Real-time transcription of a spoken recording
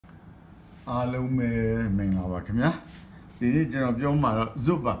Alume Mingava, come here. The general Bioma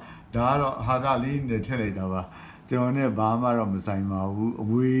Zuba, Daro Hadali, the Teledava, Jone Bama Ramasaima,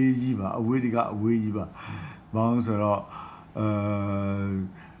 Weeva, Widiga, Weeva, Bounsero,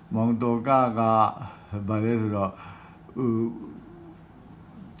 Maung Thaw Ka, Balesro,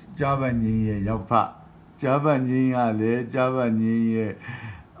 Javani, Yapa, Javani, Ale, Javani,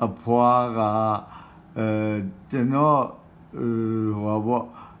 Apuaga, Geno,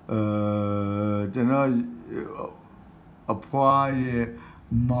 General apply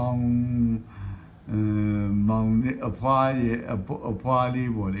Maung apply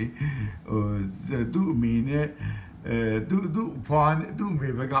body, do mean it, do upon, do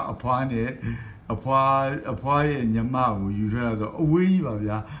maybe got upon it, apply in Yamau, usually a wee of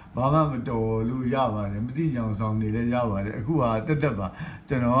ya, Bama to Luyava, and Median song, the Java, who are the Deva,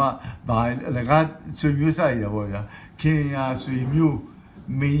 General by the God, so you say, Kenya, swim you.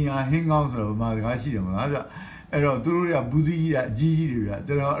 Me hang on so my see them. Error through a booty at G.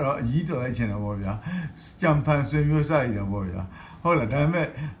 There are Yito Chen of Warrior, jump and swim your side of Warrior. Hold a time,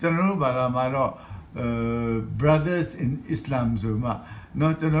 General Balamaro, brothers in Islam, Zuma,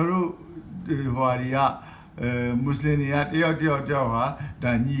 not General Warrior, Muslinia, Teotiawa,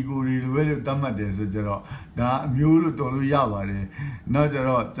 Dan Yiguri, Well Damades, da Mule to Yavare, not a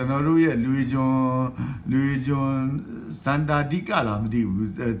lot, Tanaruya, Louis John Santa Di Calam,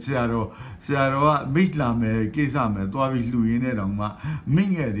 Ciaro, Mitlam, Kisame, Toavi Louis Nerama,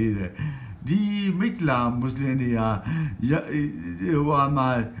 Minga did. Di Mitlam Muslinia,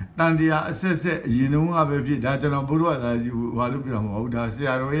 Yama, Tandia says, you know, I have a data of Burua, you are looking at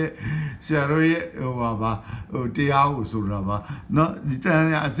Ciaroe, Wava, Tiao Surava. No, the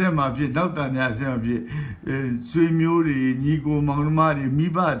Tanya Sema, not Tanya Sema, Swimuri, Nigo, Mangmari,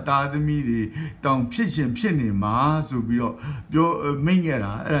 Miba, Tadamidi, Down Pitchin, Penny, Ma, Subio,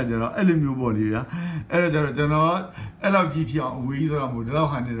 Mingera, Edera, Elimu Bolia, Edera, Elagitia, we don't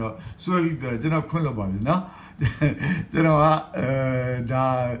know, so we don't Kunabon, no?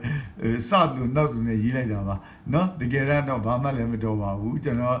 Da Sadu, not in the Yileva, no? The Geran of Bama Lemedova, who,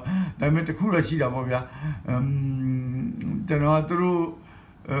 you know, they met the Kurashida Bobia, through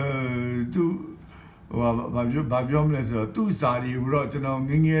two Babiomless, two Sadi, who wrote, you know,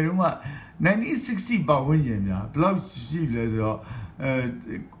 1960 Bawinian, Blouse Sheepless,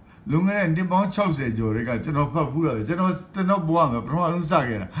 Lunga and the Bon Chelsea, Jorica, General Papua, General Buama, Province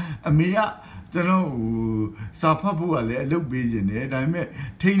Saga, Amia, General Sapapua, look billion, I met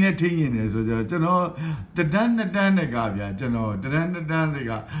Tina Tin, so General, the Danagavia, General, the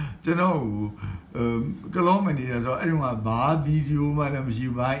Danagaga, General Colomani, so anyone bar, video, Madame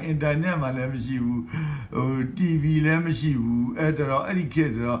Shiva, internet, Madame Shivu, TV, Lemashivu, Etero, any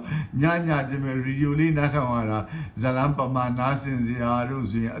kids, Nyanya, the Ridioli, Natamara, Zalampa, Nasin, the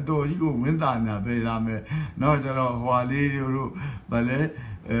Arusi, Adore you, Windana, Belame, Notaro, Huali, Ballet,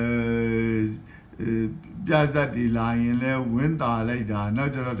 Piazza di Lion, Winda later,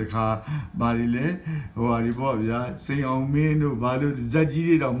 not the car, Barile, who are Bobia, say on me, no value,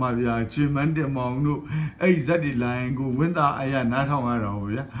 Zaji of Mavia, Chimande Mongu, a Zadi Lion, go Winda, I am not on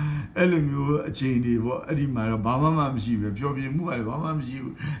her, Elu, Chini, Edima, Bama, she will be moved, Bama, she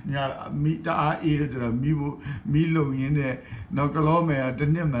meet the ear to Milo in the Nocolome, the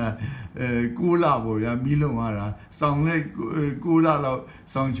Nima, Kula, Milo Mara, Sound like Kula,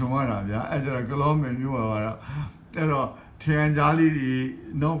 Sound Chumara, as a Colome, you are. Tianjali,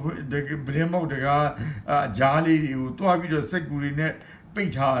 no, the Bremo de Ga, Jali, you told me the Securine,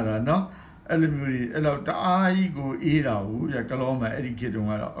 Pinchara, no? Elimuri, Elo, I go Ira, Yakaloma, educated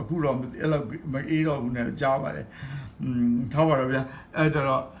a Kuram, Elo, Java, Tower,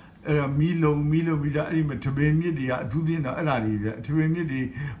 Ether, Milo, with the element to be media, to be in the Eladi, to be media,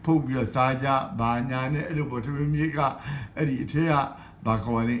 Popia, Saja, Banyan, Elo, to be Mika, Editea,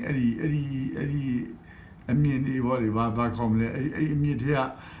 Bakoni, Eddie. I mean, what about back home? Immediate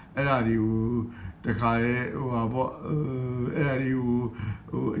here, Eladi, the car, Eladi, you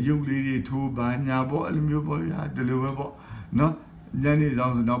lady to Banyabo, and you boy, deliverable. No, Jenny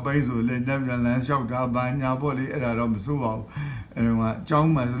doesn't know by so let them land shout out Banyabo, Eladam Suval. And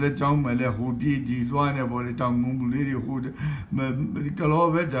John, let John, who did the one about the tongue, lady who the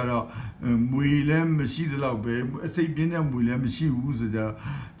Calovet, William, she the love, say, William, she was the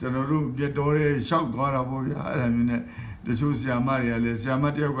room, get door, shout God about I mean, the Susia Maria, the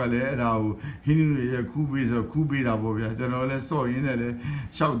Samatia Gale, he knew a Kubis or Kubida Bobia, the all saw in a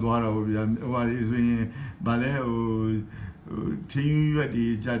shout God of what is doing ballet, Ting,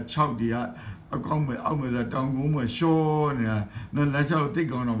 the chow the a comment out with a tongue woman, sure, no, let's all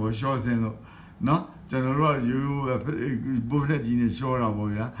take on our shores and no, general you both in a shore of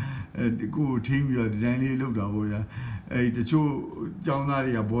boya, go team your daily looked of boya, the two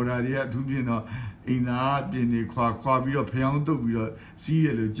Jonaria, Boraria, to be no in the quabi of Pianto, see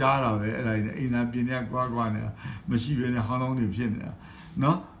a jara, in a Pina Quaguana, machine and how long the Pina.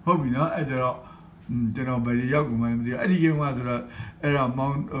 No, hope you know, at the by the young the Eddie was era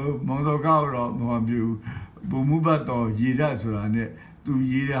Maung Thaw Ka or Moabu, Burma or Yida, သူ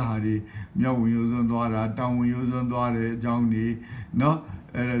ရေးတဲ့ဟာတွေမြောက်ဝင်ရိုးစွန်းသွားတာတောင်ဝင်ရိုးစွန်းသွားတဲ့အကြောင်းတွေเนาะ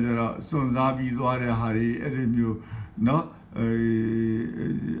အဲ့ဒါကြတော့စွန့်စားပြီးသွားတဲ့ဟာတွေအဲ့ဒီမျိုးเนาะ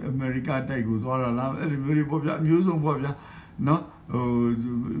အမေရိကတိုက်ကိုသွားတာလားအဲ့ဒီမျိုးတွေပေါ့ဗျာအမျိုးစုံပေါ့ဗျာเนาะ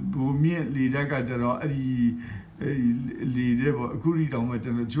ဘူမြင့်လေတက်ကကြတော့အဲ့ဒီလေတဲ့ပေါ့အခုဒီတောင်မှကျွ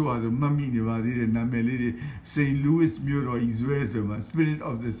န်တော်ချို့ဟာဆိုမှတ်မိနေပါသေးတယ်နာမည်လေးတွေ St. Louis မြို့တော်ကြီးဇွဲဆိုမှာ Spirit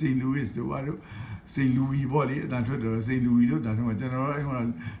of the St. Louis တို့ဘာလို့St. Louis ပေါ့လေအတန်ထွက်တော့ St. Louis လို့တန်ထွက်မှာကျွန်တော်တို့အဲ့ဟို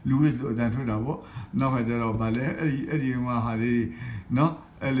Louis လို့အတန်ထွက်တာပေါ့နောက်ခါကျတော့ဗာလဲအဲ့ဒီမှာဟာလေးเนาะ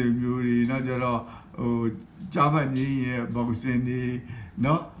အဲ့လိုမျိုးတွေနောက်ကျတော့ဟိုကြားဖတ်နေရဲ့ဘောက်စင်တွေเน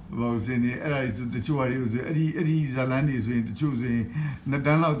าะဘောက်စင်တွေအဲ့ဒါတချို့ဟာတွေဆိုအဲ့ဒီဇလန်းတွေဆိုရင်တချို့ဆိုရင်နှစ်တ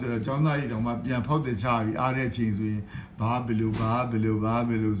န်းလောက်ကျတော့ကျောင်းသားတွေတောင်မှပြန်ဖောက်တဲ့ချပြီးအားတဲ့အချိန်ဆိုရင်ဘာဘယ်လို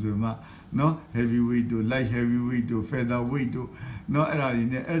ဆိုမှเนาะ heavyweight တို့ light heavyweight တို့ featherweight တို့เนาะအဲ့ဒါတွေ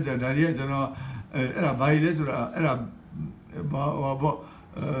နဲ့အဲ့ဒါတွေကကျွန်တော်အဲ့ဒါဘာကြီးလဲဆိုတော့အဲ့ဒါဘော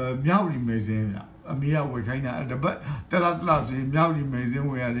မြောက်ရီမေစင်းဗျအမေကဝယ်ခိုင်းတာတပတ်တလားဆိုရင်မြောက်ရီမေစင်း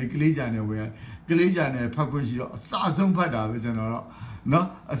ဝယ်ရတယ်ကလေးကြံနဲ့ဝယ်ရကလေးကြံနဲ့ဖတ်ခွင့်ရှိတော့အစဆုံးဖတ်တာပဲကျွန်တော်တော့နော်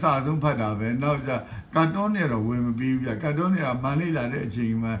အစဆုံးဖတ်တာပဲနောက်ကျကာတွန်းနဲ့တော့ဝယ်မပြီးဘူးဗျကာတွန်းနဲ့ကမန်လေးလာတဲ့အချိ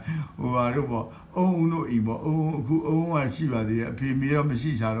န်မှာဟိုဟာတို့ပေါ့အုံတို့အိမ်ပေါ့အခုအုံကရှိပါသေးတယ်အဖေမေတော့မ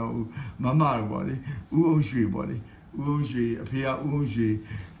ရှိချတော့ဘူးမမတော့ပေါ့လေဦးအုံရွှေပေါ့လေဦးအုံရွှေအဖေကဦးအုံရွှေ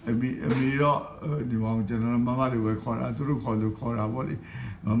အမေတော့ဒီမောင်ကျွန်တော်မမတွေပဲခေါ်တာသူတို့ခေါ်တာပေါ့လေ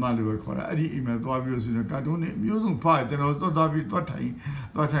မမတွေပဲခေါ်တာအဲ့ဒီအိမ်မှာသွားပြီးလို့ဆိုရင်ကာတွန်းနဲ့မျိုးစုံဖတ်ကျွန်တော်သွားပြီးသွားထိုင်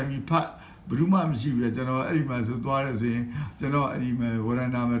ပြီးဖတ်ဘယ်သူမှမရှိဘူးကျွန်တော်အဲ့ဒီမှာဆိုသွားရဲဆိုရင်ကျွန်တော်အဲ့ဒီမှာဝရ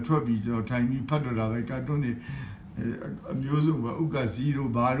ဏာမှာထွက်ပြီးကျွန်တော်ထိုင်ပြီးဖတ်တော့တာပဲကာတွန်းနဲ့အမျိုးစုံပဲဥက္ကစီ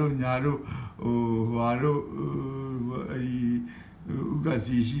တို့ဘာတို့ညာတို့ဟိုဟာတို့အဲ့ဒီဥက္က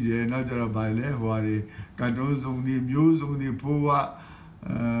စီရှိတယ်နောက်ကျတော့ဗာလဲဟိုဟာတွေကာတွန်းစုံတွေမျိုးစုံတွေဖိုးဝ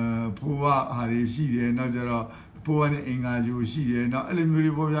ဟာတွေရှိတယ်နောက်ကျတော့ဖိုးဝနဲ့အင်္ဂါဂျိုရှိတယ်နောက်အဲ့လိုမျိုး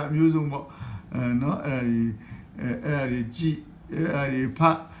တွေပေါ့ဗျာအမျိုးစုံပေါ့နော်အဲ့ဒါတွေကြည့်အဲ့ဒါတွေဖ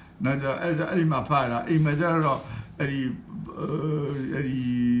တ်နောက်ကျအဲ့ဒီမှာဖတ်တာအိမ်မှာကျတော့အဲ့ဒီ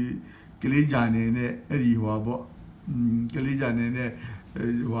ကလေးဂျာနေနဲ့အဲ့ဒီဟိုပေါ့ကလေးဂျာနေနဲ့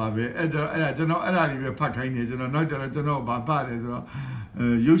ဟိုပဲအဲ့ဒါကျွန်တော်အဲ့ဒါတွေပဲဖတ်ခိုင်းနေကျွန်တော်နောက်ကျတော့ကျွန်တော်ဗာပါတယ်ဆိုတော့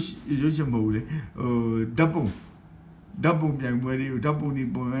ရုပ်ရှင်မဟုတ်ဘူးလေဟိုဓာတ်ပုံပြိုင်ပွဲတွေကိုဓာတ်ပုံတွေ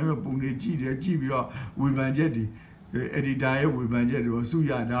ပုံတွေကြည့်ပြီးတော့ဝေဖန်ချက်တွေeditor ရဲ့ဝေဖန်ချက်တွေစု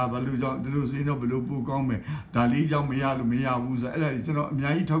ရတာဘာလို့ကြောင့်ဒီလိုဆိုရင်တော့ဘယ်လိုပို့ကောင်းမယ်ဒါလေးကြောင့်မရဘူးဆိုတော့အဲ့ဒါကျွန်တော်အ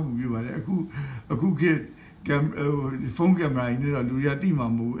များကြီးထောက်ကူပြပါတယ်အခုခေတ်ဖုန်းကင်မရာနဲ့တော့လူတွေကတိမှာ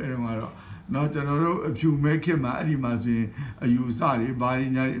မဟုတ်အဲ့တော့ကတော့နော်ကျွန်တော်တို့အဖြူမဲခေတ်မှာအဲ့ဒီမှာဆိုရင်အယူစတွေဘာတွေ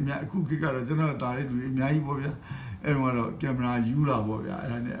ညာတွေအများအခုခေတ်ကတော့ကျွန်တော်တားတဲ့လူတွေအများကြီးပေါ့ဗျာအဲ့တော့ကင်မရာယူလာပေါ့ဗျာအဲ့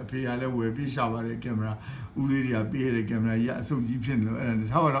ဒါနဲ့အဖေကလည်းဝယ်ပြရှာပါတယ်ကင်မရာဦးလေးတွေကပေးရတဲ့ကင်မရာကြီးအစုပ်ကြီးဖြစ်နေလို့အဲ့ဒါနဲ့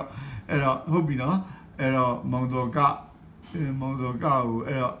ထားပါတော့အဲ့တော့ဟုတ်ပြီနော်အဲ့တော့မောင်တော်ကကို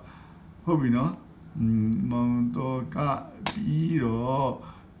အဲ့တော့ဟုတ်ပြီနော်မောင်တော်ကပြီးတော့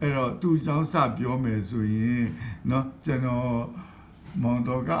အဲ့တော့သူ့အကြောင်းစပြောမယ်ဆိုရင်နော်ကျွန်တော်မောင်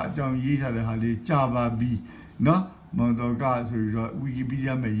တော်ကအကြောင်းရေးထားတဲ့ဟာလေးကြာပါပြီနော်မောင်တော်ကဆိုပြီးတော့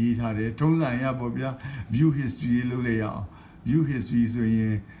Wikipedia မှာရေးထားတယ်ထုံးစံရပေါ့ဗျာ view history လို့လည်းရအောင် view history ဆိုရ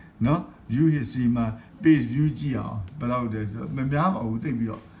င်နော် view history မှာ page view ကြည့်အောင်ဘယ်လောက်လဲဆိုမများပါဘူးသိပြီး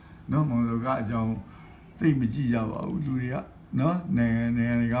တော့နော်မောင်တော်ကအကြောင်းသိမကြည့်ကြပါဘူးလူတွေကနော်နိုင်ငံ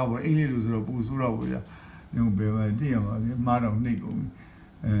တွေကပေါ့အင်္ဂလိပ်လိုဆိုတော့ပို့ဆိုတော့ပေါ့ဗျာညဘယ်မှာသိရမှာလဲမားတော့နှိပ်ကုန်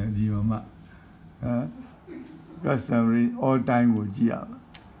ဒီမှာcustomary all time ကိုကြည့်ရမှာ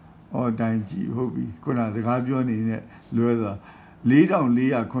all time ကြည့်ဟုတ်ပြီခုနစကားပြောနေတဲ့လွဲသွား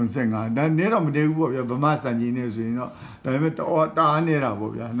4485ဒါနဲ့တော့မတည်ဘူးပေါ့ဗျာဗမာစံကြီးနေဆိုရင်တော့ဒါပေမဲ့တားနေတာ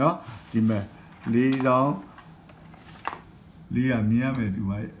ပေါ့ဗျာနော်ဒီမဲ့4400မြင်ရမယ်ဒီ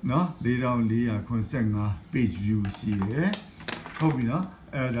ပါနော်4485 page view ရှိတယ်ဟုတ်ပြီနော်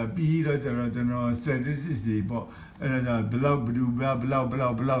အဲ့ဒါပြီးတော့ကျွန်တော် statistics တွေပေါ့အဲ့ဒါဘလောက်ဘယ်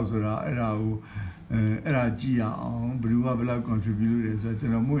လောက်ဆိုတာအဲ့ဒါကိုအဲ့ဒါကြည့်ရအောင်ဘယ်သူကဘယ်လောက် contribute လုပ်တယ်ဆိုတော့ကျွ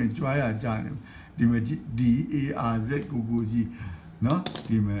န်တော်မို့ရင်ကြွားရကြတယ်ဒီမှာ DARZ ကိုကြီးနော်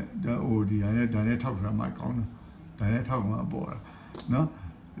ဒီမှာဒီဟာနဲ့ဒါနဲ့ထောက်ထားမှကောင်းတယ်ဒါနဲ့ထောက်မှပေါ်တာနော်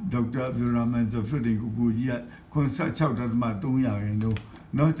ဒေါက်တာဗျူရာမန်ဇဖရဒင်ကိုကြီးက96.3ရာခိုင်နှုန်း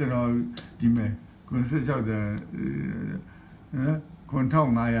နော်ကျွန်တော်ဒီမှာ96.3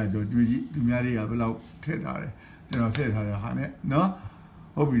 9,500ကျော်သူများတွေကဘယ်လောက်ထည့်ထားတယ်ကျွန်တော်ထည့်ထားတဲ့ဟာနဲ့နော်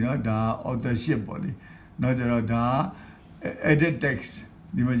ဟုတ်ပြီနော်ဒါ authorship ပေါ့လေနောက်ကျတော့ဒါ edit text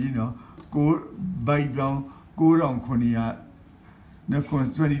ဒီမှာကြည့်နော်9 byte ပေါင်း9,900နော်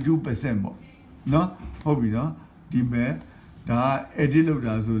 22% ပေါ့နော်ဟုတ်ပြီနော်ဒီမဲ့ဒါ edit လုပ်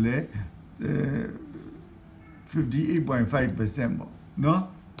တာဆိုလဲ58.5% ပေါ့နော်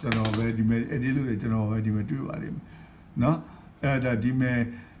ကျွန်တော်ပဲဒီမဲ့ edit လုပ်တယ်ကျွန်တော်ပဲဒီမဲ့တွေ့ပါလိမ့်မယ်နော်အဲ့ဒါဒီမဲ့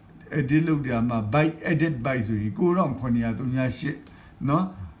edit လုပ်တာမှာ byte edit byte ဆိုရင်9,938နော်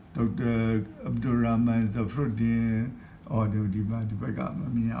ဒေါက်တာအဗ္ဒူရာမန်ဇဖရုဒင်အော်ဒီဘက်ကမ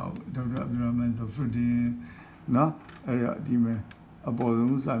မြင်အောင်ဒေါက်တာအဗ္ဒူရာမန်ဇဖရုဒင်နော်အဲ့ဒါဒီမဲ့အပေါ်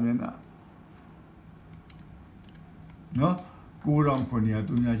ဆုံးစာမျက်နှာနော်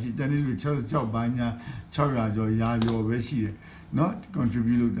9,938တနေ့လူ66ဘာညာ600ကျော်ရာကျော်ပဲရှိတယ်နော်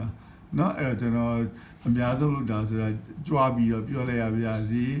contribute လုပ်တာနော်အဲ့တော့ကျွန်တော်အများဆုံးလုပ်တာဆိုတာကြွားပြီးတော့ပြောလိုက်ရပါ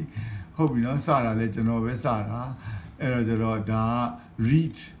စေဟုတ်ပြီနော်စတာလဲကျွန်တော်ပဲစတာအဲ့တော့ကျွန်တော်ဒါ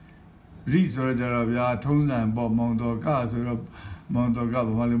read ဆိုတော့ဗျာထုံးစံပေါ့မောင်တော်ကဆိုတော့မောင်တော်က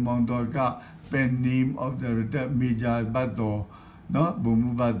ဘာလဲမောင်တော်က pen name of the Major Ba Thaw နော်ဘုံမူ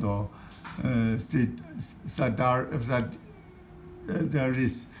ဘတ်တော်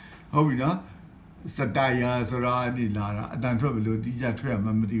satirist ဟုတ်ပြီနော်satire ဆိုတာဒီလာတာအတန်ထွက်ဘလို့တိကျထွက်ရမှ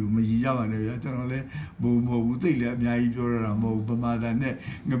မသိဘူးမရည်ရပါနဲ့ဗျာကျွန်တော်လည်းဘုံမဟုတ်ဘူးသိလည်းအများကြီးပြောရတာမဟုတ်ဘူးဗမာတန်နဲ့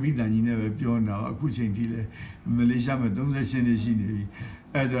ငပိတန်ကြီးနဲ့ပဲပြောနေတာအခုချိန်ထိလည်းမလေးရှားမှာ38နှစ်ရှိနေပြီ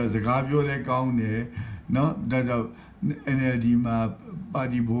အဲ့ဒါစကားပြောလဲကောင်းတယ်နော်ဒါကြောင့် NLD မှာပါ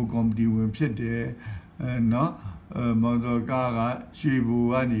တီဘိုးကော်မတီဝင်ဖြစ်တယ်နော်မော်တော်ကားကရွှေဘူ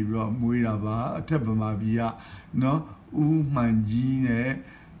ကနေပြီးတော့မွေးတာပါအထက်ဗမာပြည်ကနော်ဦးမှန်ကြီးနဲ့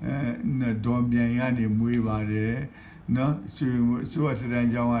ဒေါ်မြိုင်ကနေမွေးပါတယ်နော်ရွှေဆိုအထက်တန်း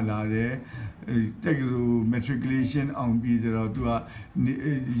ကျောင်းကလာတယ်တက္ကသိုလ် Matriculation အောင်ပြီးတော့သူက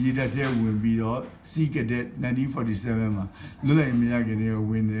ရေတပ်ထဲဝင်ပြီးတော့ Sea Cadet 1947မှာလွတ်လပ်မရခင်တည်းက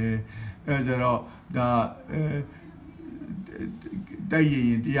ဝင်တယ်အဲကြတော့ဒါတိုက်ရင်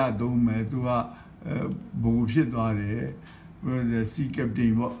103မယ်သူကဘိုးဖြစ်သွားတယ်စီကပတိ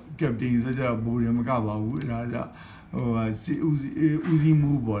န်ပေါ့ကပတိန်ဆိုကြတော့ဘိုးတယ်မကပါဘူးဒါကြဟိုစီဦးစီး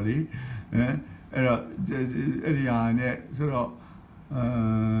မှုပေါ့လေအဲ့တော့အဲ့ဒီဟာနဲ့ဆိုတော့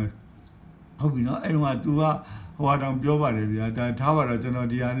ဟုတ်ပြီနော်အဲ့တော့ तू ကဟိုတောင်ပြောပါတယ်ဗျာဒါထားပါတော့ကျွန်တော်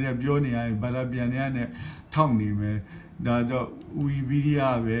ဒီဟာနဲ့ပြောနေရရင်ဘာသာပြန်နေရနဲ့ထောက်နေမယ်ဒါတော့ Wikipedia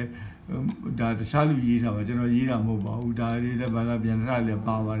ပဲဒါတခြားလူရေးထားပါကျွန်တော်ရေးတာမဟုတ်ပါဘူးဒါလေးလည်းဘာသာပြန်ထားလည်း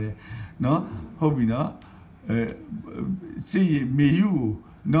ပါပါတယ်နော်ဟုတ်ပြီနော်စီမေယူ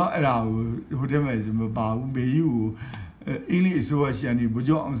နော်အဲ့ဒါဟိုတည်းမှာမပါဘူးမေယူအင်္ဂလိပ်အစိုးရရှန်ဒီဘု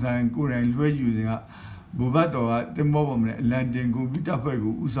ကျော်အောင်ဆန်းကိုယ်တိုင်လွှဲယူနေတာဘူဘတ်တော်ကတင်မောပေါ်မှာအလန်တင်ကွန်ပျူတာဖွဲ့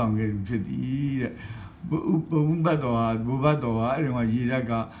ကိုဥဆောင်ခဲ့သူဖြစ်သည်တဲ့ဘူဘတ်တော်ကအဲ့ဒီမှာရေရက်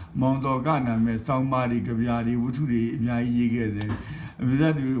ကမောင်တော်ကနာမည်စောင်းမားတွေကြပြားတွေဝတ္ထုတွေအများကြီးရေးခဲ့တယ်အမျိုး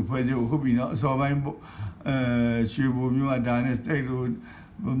သားတွေဖွဲ့ချုပ်ဟုတ်ပြီနော်အစောပိုင်းရွှေဘိုမျိုးအတားနဲ့စိတ်လို့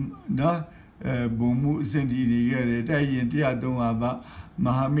နော်ဘုံမှုအစဉ်တည်နေခဲ့တယ်တိုက်ရင်103ပါမ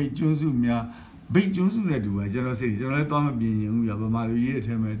ဟာမိတ်ကျွန်းစုများဘိတ်ကျွန်းစုနဲ့တူပါကျွန်တော်စိတ်ကျွန်တော်လည်းသွားမပြင်ရင်ဘူးပြဗမာလူကြီးအထ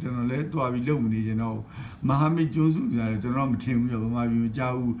က်မှာကျွန်တော်လည်းသွားပြီးလုံမနေကျွန်တော်မဟာမိတ်ကျွန်းစုဆိုတာကျွန်တော်မထင်ဘူးပြဗမာပြည်မကြော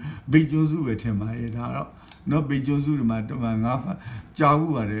က်ဘူးဘိတ်ကျွန်းစုပဲထင်ပါရဲ့ဒါတော့နော်ဘိတ်ကျွန်းစုတွေမှာတမန်ငါကြောက်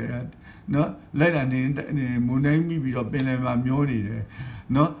ဘူးပါတယ်နော်လိုက်တာနေမုန်တိုင်းမိပြီးတော့ပင်လယ်မှာမျောနေတယ်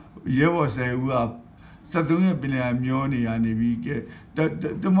နော်ရဲဘော်ဆယ်ဦးက73ရက်ပင်လယ်မျောနေရနေပြီးကဲ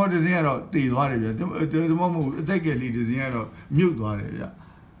တမောတစ်စင်းကတော့တည်သွားတယ်ဗျတမောမဟုတ်အသက်ကလေးတစ်စင်းကတော့မြုပ်သွားတယ်ဗျ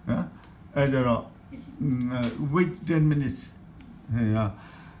နော်အဲ့ကြတော့ wait 10 minutes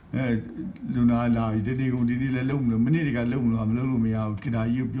ဟဲ့လူနာလာပြီဒီနေ့လည်းလုံးမလို့မိနစ်တကလုံးမလို့မလုပ်လို့မရဘူးခေတ္တ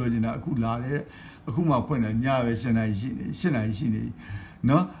ကြီးပြောနေတာအခုလာတယ်အခုမှဖွင့်တယ်ညပဲ7 နာရီရှိနေ7 နာရီရှိနေ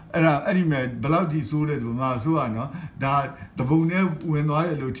နော်အဲ့ဒီမဲ့ဘယ်လောက်ထိဆိုးလဲဗမာဆိုးอ่ะနော်ဒါတပုံနဲ့ဝင်သွားတ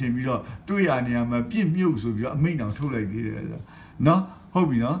ယ်လို့ထင်ပြီးတော့တွေ့ရနေရမှာပြစ်မြုပ်ဆိုပြီးတော့အမိန့်တော်ထုတ်လိုက်သေးတယ်နော်ဟုတ်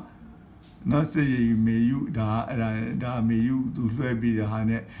ပြီနော်စေရီမေယူဒါအဲ့ဒါမေယူသူလွှဲပြီးတဲ့ဟာ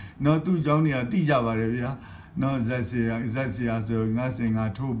နဲ့နော်သူ့เจ้าနေရာတိကြပါတယ်ဗျာနော်ဇက်စီယာဆိုငါစင်ငါ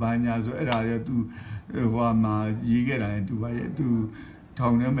ထိုးပါညာဆိုအဲ့ဒါလည်းသူဟိုမှာရေးခဲ့တာနဲ့သူပါရဲ့သူထော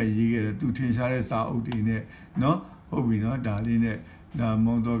င်ထဲမှာရေးခဲ့တယ်သူထင်ရှားတဲ့စာအုပ်တွေနဲ့နော်ဟုတ်ပြီနော်ဒါလေးနဲ့ဒါ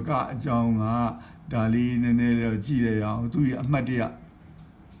မောင်တော်ကအကြောင်းကဒါလေးနည်းနည်းတော့ကြည့်ရအောင်သူ့ရဲ့အမှတ်တရ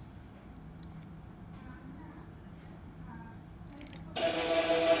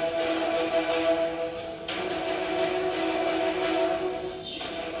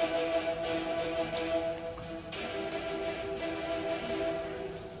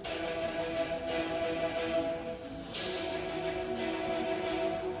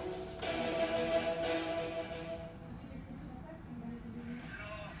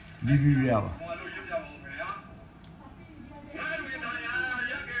ဒီဗီရပါ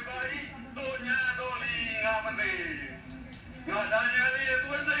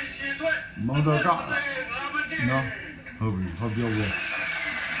မောင်တော်ကနော်ဟုတ်ပြီဟောပြောပဲ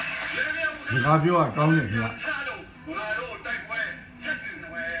စကားပြောတာကောင်းတယ်ခင်ဗျ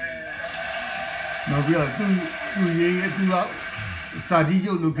နောက်ပြီးတော့သူရေးသူကစာတီး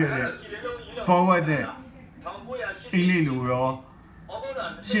ချုပ်လုပ်ခဲ့တဲ့ forward နဲ့အင်္ဂလိပ်လိုရော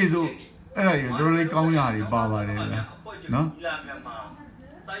ရှေ့သို့အဲ့ဒါကြီးတော်တော်လေးကောင်းရတယ်ပါပါတယ်ဗျာနော်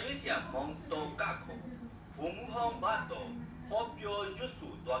စာရေးဆရာမောင်တော်ကခုဘုံမူဟောင်းဘတ်တော်ဟောပြောရွတ်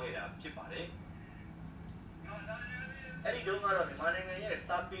ဆိုသွားခဲ့တာဖြစ်ပါတယ်အဲ့ဒီတုန်းကတော့မြန်မာနိုင်ငံရဲ့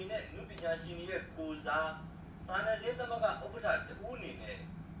စာပေနဲ့လူပညာရှင်တွေရဲ့ကိုစားစာနယ်ဇင်းသမဂ္ဂဥက္ကဋ္ဌတဦးအနေနဲ့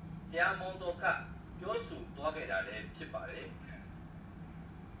ဆရာမောင်တော်ကပြောဆိုသွားခဲ့တာလည်းဖြစ်ပါတယ်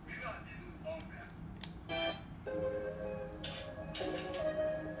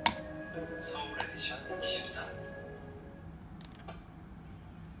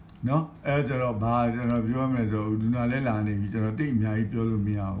နော်အဲ့တော့ဘာကျွန်တော်ပြောမယ်ဆိုဒူနာလဲလာနေပြီကျွန်တော်တိတ်အများကြီးပြောလို့မ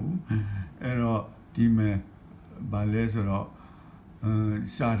ရဘူးအဲ့တော့ဒီမဲ့ဘာလဲဆိုတော့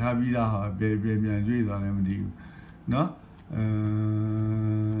စာထားပြီးသားဟာဘယ်ပြန်ကြွေးသွားလဲမသိဘူးနော်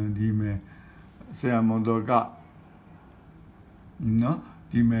ဒီမဲ့ဆရာမောင်တော်ကနော်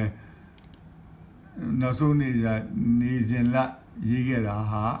ဒီမဲ့နောက်ဆုံးနေစဉ်လက်ရေးခဲ့တာ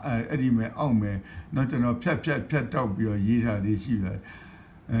ဟာအဲ့ဒီမဲ့အောက်မဲ့နော်ကျွန်တော်ဖြတ်တောက်ပြီးတော့ရေးထားလေးရှိတယ်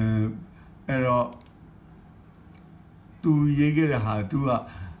အဲ့တော့သူရေးခဲ့တဲ့ဟာသူက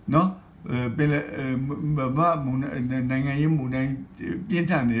နော်ပြန်ဘာမုန်နိုင်ငံရေးမုန်တိုင်းပြင်း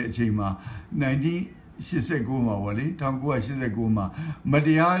ထန်နေတဲ့အချိန်မှာ1989မှာဗောလေ1989မှာမတ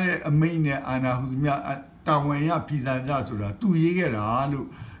ရားတဲ့အမိန့်နဲ့အာဏာဟုသမျှတာဝန်ရပြည်စံကြဆိုတာသူရေးခဲ့တာလို့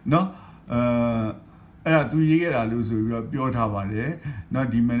နော်အဲ့ဒါသူရေးခဲ့တာလို့ဆိုပြီးတော့ပြောထားပါတယ်เนาะ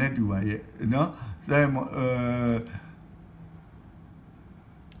ဒီမနဲ့တူပါရဲ့เนาะ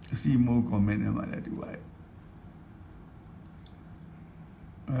စီမိုး comment နဲ့မှလည်းတူပါရဲ့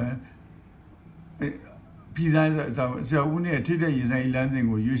ပြည်သားဆရာဦးနဲ့ထိတဲ့ရေဆိုင်လမ်းစဉ်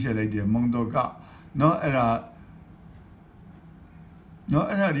ကိုရွေးချယ်လိုက်တယ်မောင်တော်ကเนาะအဲ့ဒါ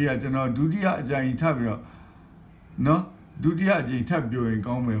တွေကကျွန်တော်ဒုတိယအကြိမ်ထပ်ပြီးတော့เนาะဒုတိယအကြိမ်ထပ်ပြောရင်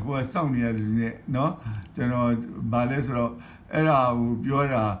ကောင်းမယ်ဟိုကစောင့်နေရတယ်နဲ့เนาะကျွန်တော်ဗာလဲဆိုတော့အဲ့ဒါကိုပြော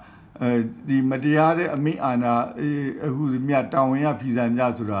တာဒီမတရားတဲ့အမိအာဏာအခုမြတ်တောင်ဝင်ရပြည်စံကြ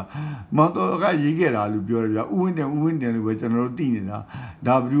ဆိုတာမောင်တော်ကရေးခဲ့တာလို့ပြောတယ်ဗျာဥဝင်းတယ်လို့ပဲကျွန်တော်တို့သိနေတာ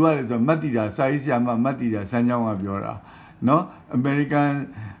ဒါဘယ်သူကလဲဆိုတော့မတ်တီတာစာရေးဆရာမတ်တီတာစမ်းချောင်းကပြောတာเนาะ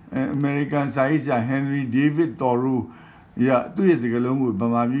American စာရေးဆရာ Henry David Thoreau သူ့ရဲ့စကားလုံးကိုဗ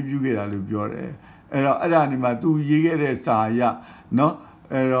မာပြည်ပြုခဲ့တာလို့ပြောတယ်အဲ့တော့အဲ့ဒါနေမှာသူရေးခဲ့တဲ့စာရเนาะ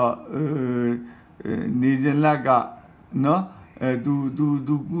အဲ့တော့နေစဉ်လက်ကเนาะ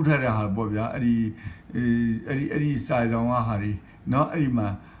သူကူးထားတဲ့ဟာပေါ့ဗျာအဲ့ဒီစာဆောင်ကဟာတွေเนาะအဲ့ဒီမှာ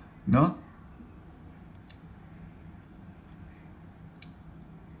เนาะ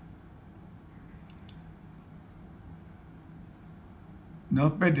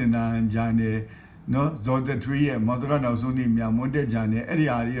ပက်တင်နာဂျာနယ်နော်ဇော်တထွေးရဲ့မော်တော်ကနောက်ဆုံးနေမြမွန်းတဲ့ဂျာနယ်အဲ့ဒီ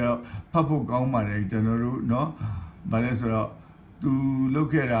ဟာတွေတော့ဖတ်ဖို့ကောင်းပါတယ်ကျွန်တော်တို့နော်ဗါလဲဆိုတော့သူလုပ်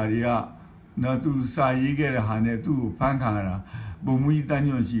ခဲ့တာတွေကနော်သူစာရေးခဲ့တဲ့ဟာနဲ့သူ့ကိုဖန်ခါတာပုံမူကြီးတန်း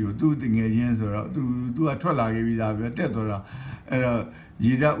ညွန့်ရှိကိုသူ့တငယ်ချင်းဆိုတော့သူကထွက်လာခဲ့ပြီးသားပဲတက်သွားတာအဲ့တော့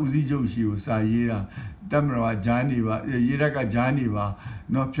ရေဓာတ်ဦးစီးချုပ်ရှိကိုစာရေးတာတက်မတော်ကဂျားနေပါရေဓာတ်ကဂျားနေပါ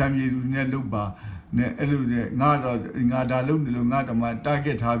နော်ဖြမ်းပြေသူနဲ့လုပ်ပါနဲ့အဲ့လိုနဲ့ငါဒါလုံးနေလို့ငါတမ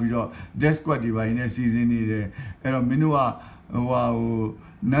target ထားပြီးတော့ desk squad တွေပိုင်းနဲ့စီစဉ်နေတယ်အဲ့တော့မင်းတို့ကဟို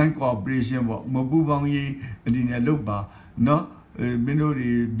non cooperation ပေါ့မပူပေါင်းရေးအနေနဲ့လုပ်ပါနော်မင်းတို့တွေ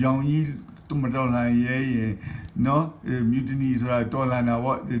ပြောင်းကြီးမတော်လာရဲရင်နော် mutiny ဆိုတာတော်လာတာ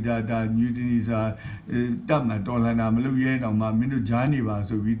ပေါ့ဒါ mutiny ဆိုတာတက်မှာတော်လာတာမလုပ်ရဲတော့မှမင်းတို့ဂျားနေပါ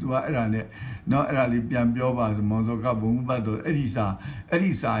ဆိုပြီး तू ကအဲ့ဒါနဲ့နော်အဲ့ဒါလေးပြန်ပြောပါဆိုမောင်စောကဘုံဘတ်တော့အဲ့ဒီ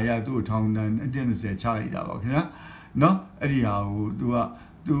စာရသူ့ထောင်တန်းအတင်း20ချလိုက်တာပေါ့ခင်ဗျာနော်အဲ့ဒီဟာကို तू က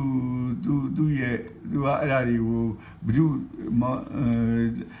သူရဲ့ तू ကအဲ့ဒါတွေကိုဘယ်သူ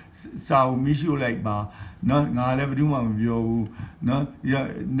စာအုပ်မရှိလိုက်ပါနော်ငါလည်းဘယ်သူမှမပြောဘူးနော်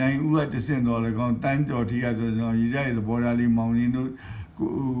နိုင်ဦးကတဆင့်တော်လည်းကောင်းတိုင်းတော်ထီးရဆိုတော့ရတဲ့သဘောထားလေးမောင်ရင်းတို့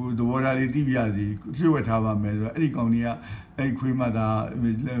သဘောထားလေးသိပြစီဖြည့်ဝတ်ထားပါမယ်ဆိုတော့အဲ့ဒီကောင်ကြီးကအဲ့ခွေးမသာ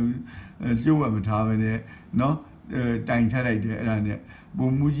ဖြည့်ဝတ်မထားဘဲနဲ့နော်တိုင်ထက်လိုက်တယ်အဲ့ဒါနဲ့ဘုံ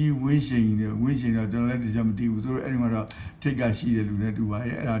မူကြီးဝင်းရှင်တော့ကျွန်တော်လည်းတရားမသိဘူးဆိုတော့အဲ့ဒီမှာတော့ထိတ်ကရှိတယ်လူနဲ့တူပါ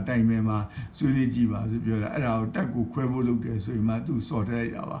ရဲ့အဲ့ဒါတိုင်မဲမှာဆွေးနွေးကြည့်ပါဆိုပြောတာအဲ့ဒါကိုတက်ကိုခွဲဖို့လုပ်တယ်ဆိုရင်မှသူစော်ထက်လို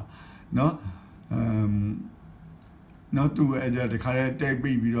က်တာပါနော် Not to the carrot take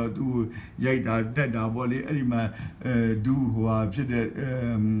baby or to yet dead our body, any man do who are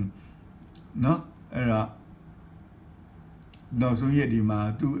no, no, so yet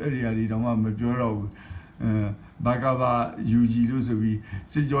ma, two area, the one major Bagaba UG Lusabi,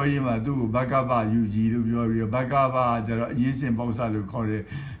 Sijoyima do Bagaba UG Lubio, Bagaba, the Yin and Bosa to call it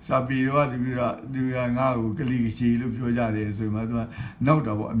Sabira, do Yangau, Kalisi, Lupio Jade, so Madua, note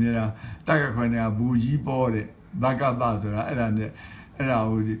of Mira, Takakona, Buji board, Bagaba, and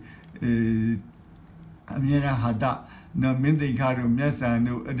Amira Hada. No Mindica, Messa,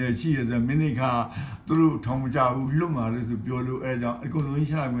 no, the she is a Minica through Tomja, Luma, Piolo,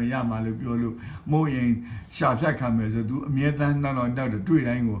 Golunsha, Yama, Piolo, Myaing, Sharp cameras, do Mietan, none on the two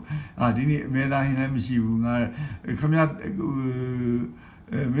angle. I didn't Medan MC, come out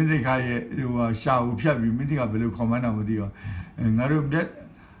Mindica, you are Shao Piabi, Mindica below command with you. And I don't bet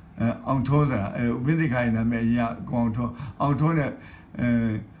on Tona, Mindica in a Maya, Antona.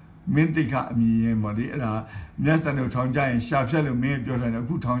 Mintica me body, Nesano Tonja and Shapshallow may be a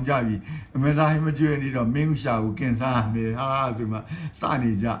good Tonjavi, and when I am a journey of Ming Shao, Kensa, Hazuma,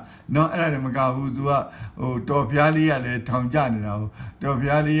 Sanija, no Adamaga who do oh, Topialia, the Tonjan now,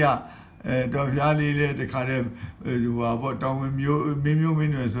 Topialia, Topiali, the Carib, who are what Tom Mimu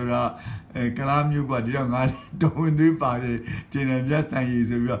Minus or Calam you got young, don't do party, Tina just and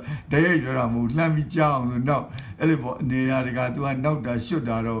he's a day, let me chow, no, Elipot, near the guy to a note that should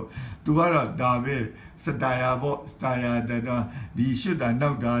out to other David, Sataya, Staya, that the should and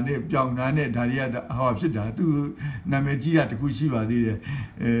note that young Nane, Daria, how should I do Nametia to Kushiva, the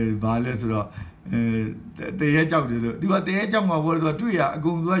Valles. The edge of the do at the edge of my world or 2 years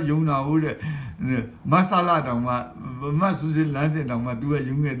ago, Yuna would Masala down my Masu Lands and my 2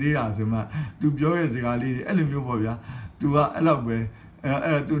 young ideas, to Bioas, Elimubia, to a love way.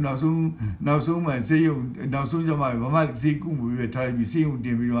 To now soon, and say you now soon, my mamma, see, we were trying to see you,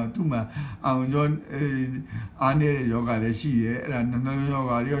 Demi, to my own John Anne Yoga, she, and no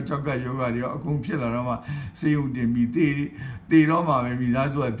yoga, your chocolate yoga, your computer, see you, Demi, they Roma, maybe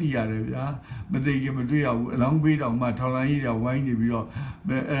that's what the other, but they give me a long way on my Tolania, wine,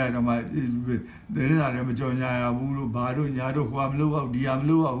 the other Majonia, Bulu, Badu, Yado, Huamlu,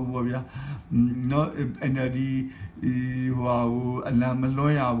 Diamlu, no, and the who and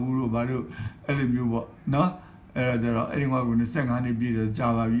Lamaloya, Bulu, Badu, Elimu, no, there are anyone going to sing honey be the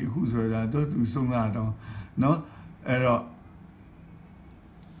Java who's don't do so no,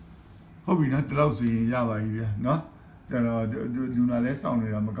 hope you not love in Java, no. Do not let sound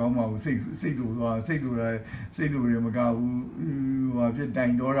in Macau, say to Macau, who are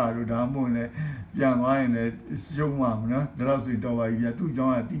dying Dora to the moon, young wine, show one, no? The last week, you are two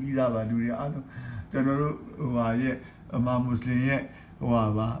John TV Lava, do the other general who are yet a Muslim yet, who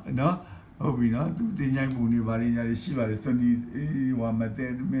are no? Hope we not do the young Buni, but in the Shiva, the Sunday, one,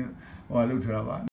 or look